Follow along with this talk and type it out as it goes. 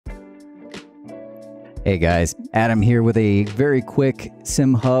Hey guys, Adam here with a very quick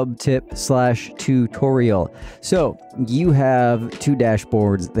SimHub tip/tutorial. So you have two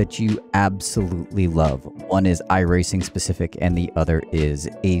dashboards that you absolutely love. One is iRacing specific and the other is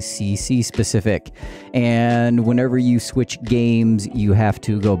ACC specific. And whenever you switch games, you have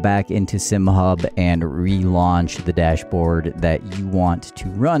to go back into SimHub and relaunch the dashboard that you want to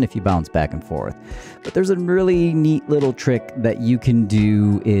run if you bounce back and forth. But there's a really neat little trick that you can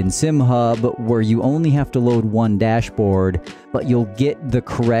do in SimHub where you only have to load one dashboard, but you'll get the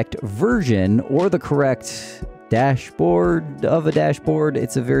correct version or the correct dashboard of a dashboard.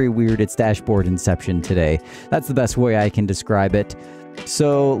 It's it's dashboard inception today. That's the best way I can describe it.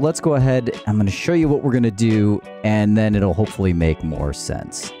 So let's go ahead. I'm going to show you what we're going to do, and then it'll hopefully make more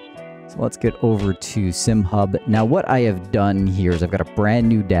sense. So let's get over to SimHub. Now what I have done here is I've got a brand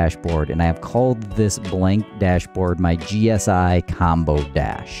new dashboard, and I have called this blank dashboard my GSI Combo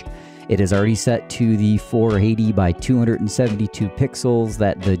Dash. It is already set to the 480 by 272 pixels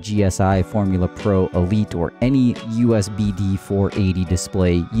that the GSI Formula Pro Elite or any USB-D 480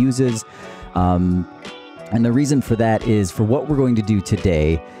 display uses. And the reason for that is for what we're going to do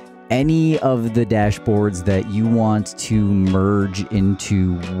today, any of the dashboards that you want to merge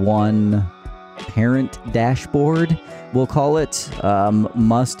into one parent dashboard, we'll call it,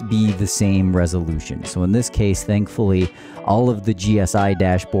 must be the same resolution. So in this case, thankfully, all of the GSI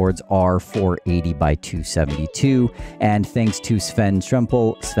dashboards are 480 by 272. And thanks to Sven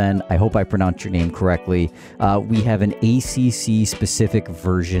Strempel, Sven, I hope I pronounced your name correctly, we have an ACC specific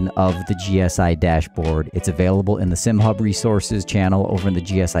version of the GSI dashboard. It's available in the SimHub resources channel over in the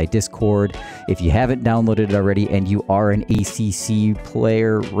GSI Discord. If you haven't downloaded it already and you are an ACC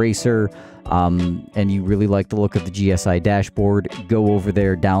player, racer, and you really like the look of the GSI dashboard, go over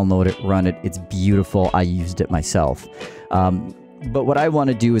there, download it, run it. It's beautiful. I used it myself. But what I want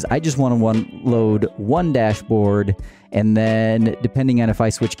to do is I just want to load one dashboard, and then depending on if I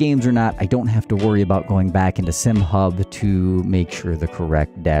switch games or not, I don't have to worry about going back into SimHub to make sure the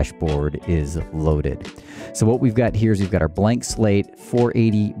correct dashboard is loaded. So what we've got here is we've got our blank slate,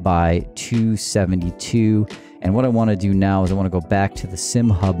 480 by 272. And what I want to do now is I want to go back to the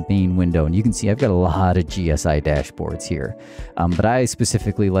SimHub main window. And you can see I've got a lot of GSI dashboards here. But I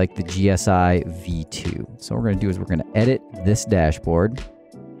specifically like the GSI V2. So what we're going to do is we're going to edit this dashboard.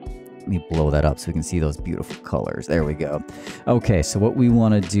 Let me blow that up so we can see those beautiful colors. There we go. Okay, so what we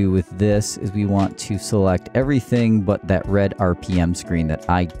want to do with this is we want to select everything but that red RPM screen that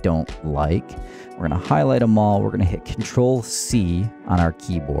I don't like. We're going to highlight them all. We're going to hit Control-C on our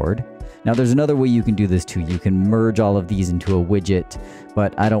keyboard. Now, there's another way you can do this too. You can merge all of these into a widget,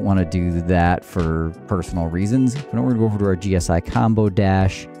 but I don't want to do that for personal reasons. But we're going to go over to our GSI Combo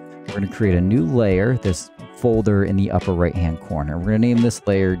Dash. We're going to create a new layer, this folder in the upper right-hand corner. We're going to name this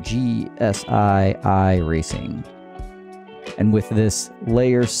layer GSI iRacing. And with this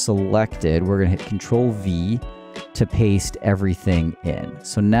layer selected, we're going to hit Control-V to paste everything in.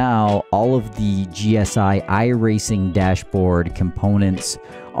 So now all of the GSI iRacing dashboard components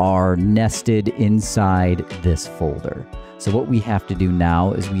are nested inside this folder. So what we have to do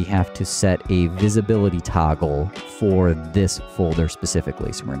now is we have to set a visibility toggle for this folder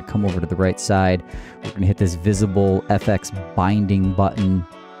specifically. So we're going to come over to the right side. We're going to hit this visible FX binding button,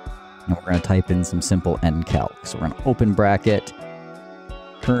 and we're going to type in some simple encalc. So we're going to open bracket,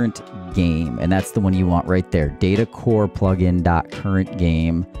 current game, and that's the one you want right there. Data core plugin dot current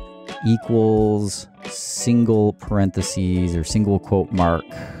game equals single parentheses or single quote mark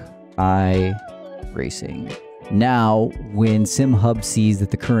iRacing. Now, when SimHub sees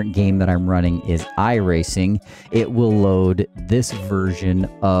that the current game that I'm running is iRacing, it will load this version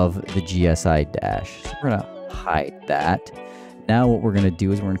of the GSI Dash. So we're going to hide that. Now what we're going to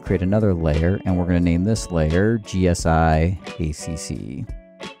do is we're going to create another layer, and we're going to name this layer GSI ACC.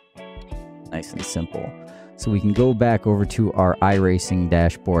 Nice and simple. So we can go back over to our iRacing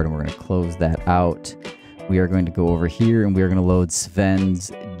dashboard, and we're going to close that out. We are going to go over here, and we are going to load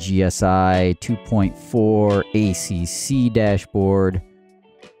Sven's GSI 2.4 ACC dashboard.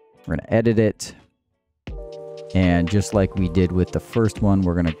 We're going to edit it. And just like we did with the first one,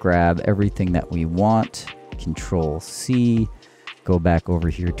 we're going to grab everything that we want. Control-C. Go back over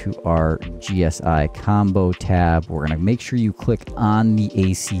here to our GSI Combo tab. We're going to make sure you click on the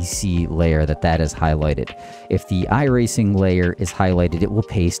ACC layer that is highlighted. If the iRacing layer is highlighted, it will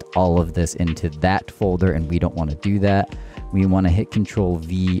paste all of this into that folder, and we don't want to do that. We want to hit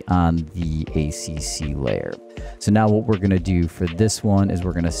Control-V on the ACC layer. So now what we're going to do for this one is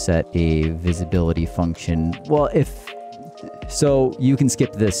we're going to set a visibility function. Well, so you can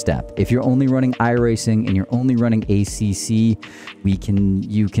skip this step. If you're only running iRacing and you're only running ACC,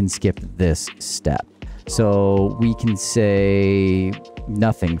 you can skip this step. So we can say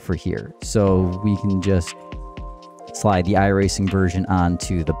nothing for here. So we can just slide the iRacing version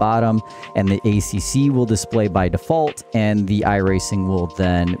onto the bottom, and the ACC will display by default, and the iRacing will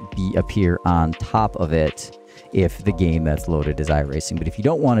then appear on top of it if the game that's loaded is iRacing. But if you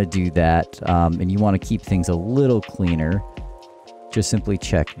don't want to do that, and you want to keep things a little cleaner, just simply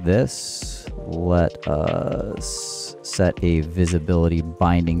check this. Let us set a visibility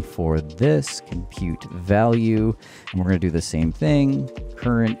binding for this, compute value, and we're going to do the same thing.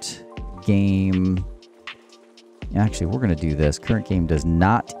 Current game, actually we're going to do this. Current game does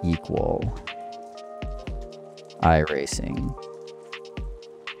not equal iRacing.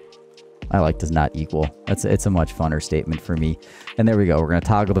 I like does not equal. It's a much funner statement for me. And there we go. We're going to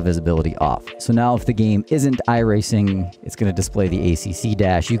toggle the visibility off. So now if the game isn't iRacing, it's going to display the ACC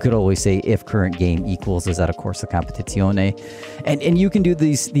dash. You could always say if current game equals is that a corsa competizione. And you can do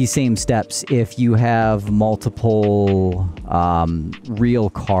these same steps if you have multiple real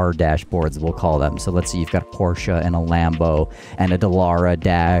car dashboards, we'll call them. So let's say you've got a Porsche and a Lambo and a Dallara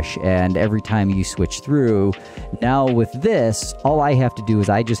dash, and every time you switch through, now with this, all I have to do is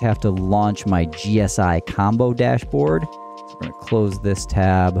I just have to launch my GSI combo dashboard. So we're going to close this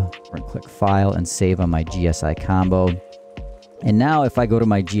tab. We're going to click File and save on my GSI combo. And now if I go to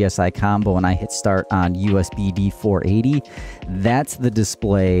my GSI combo and I hit start on USB D480, that's the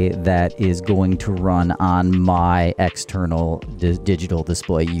display that is going to run on my external digital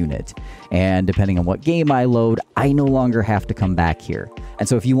display unit. And depending on what game I load, I no longer have to come back here. And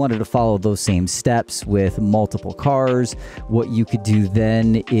so if you wanted to follow those same steps with multiple cars, what you could do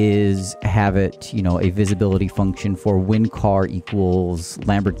then is have it, a visibility function for when car equals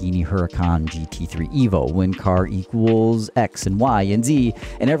Lamborghini Huracan GT3 Evo, when car equals X and Y and Z,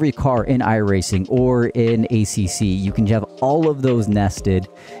 and every car in iRacing or in ACC, you can have all of those nested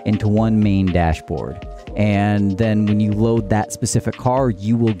into one main dashboard. And then when you load that specific car,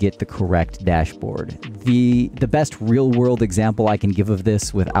 you will get the correct dashboard. The best real world example I can give of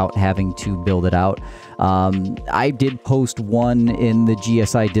this without having to build it out, I did post one in the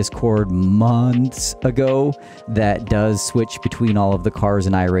GSI Discord months ago that does switch between all of the cars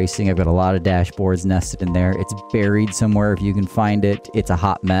in iRacing. I've got a lot of dashboards nested in there. It's buried somewhere if you can find it. It's a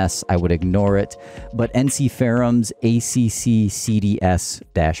hot mess. I would ignore it. But NC Ferrum's ACC CDS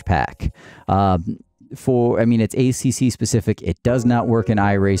dash pack. It's ACC specific. It does not work in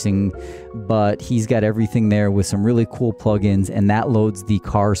iRacing, but he's got everything there with some really cool plugins, and that loads the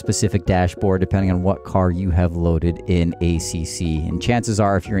car specific dashboard depending on what car you have loaded in ACC. And chances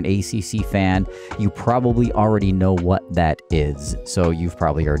are, if you're an ACC fan, you probably already know what that is. So you've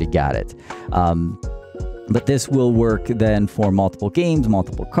probably already got it. But this will work then for multiple games,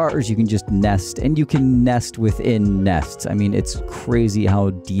 multiple cars. You can just nest, and you can nest within nests. I mean, it's crazy how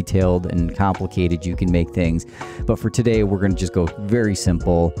detailed and complicated you can make things. But for today, we're going to just go very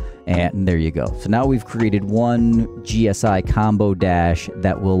simple, and there you go. So now we've created one GSI combo dash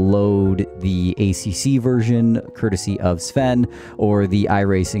that will load the ACC version, courtesy of Sven, or the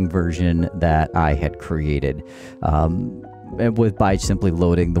iRacing version that I had created. By simply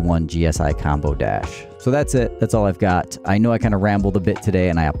loading the one GSI combo dash. So that's it. That's all I've got. I know I kind of rambled a bit today,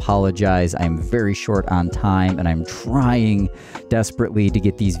 and I apologize. I'm very short on time, and I'm trying desperately to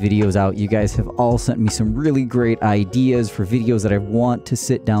get these videos out. You guys have all sent me some really great ideas for videos that I want to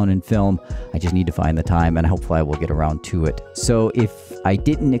sit down and film. I just need to find the time, and hopefully I will get around to it. So if I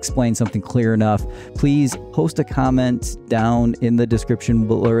didn't explain something clear enough, please post a comment down in the description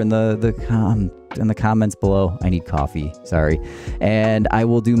below, or in the comments below. I need coffee, sorry. And I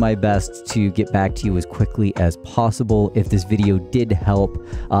will do my best to get back to you as quickly as possible. If this video did help,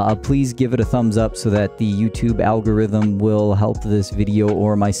 please give it a thumbs up so that the YouTube algorithm will help this video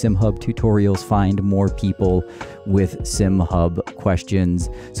or my SimHub tutorials find more people with SimHub questions.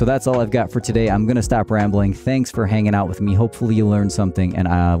 So that's all I've got for today. I'm going to stop rambling. Thanks for hanging out with me. Hopefully you learned something, and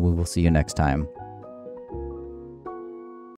we will see you next time.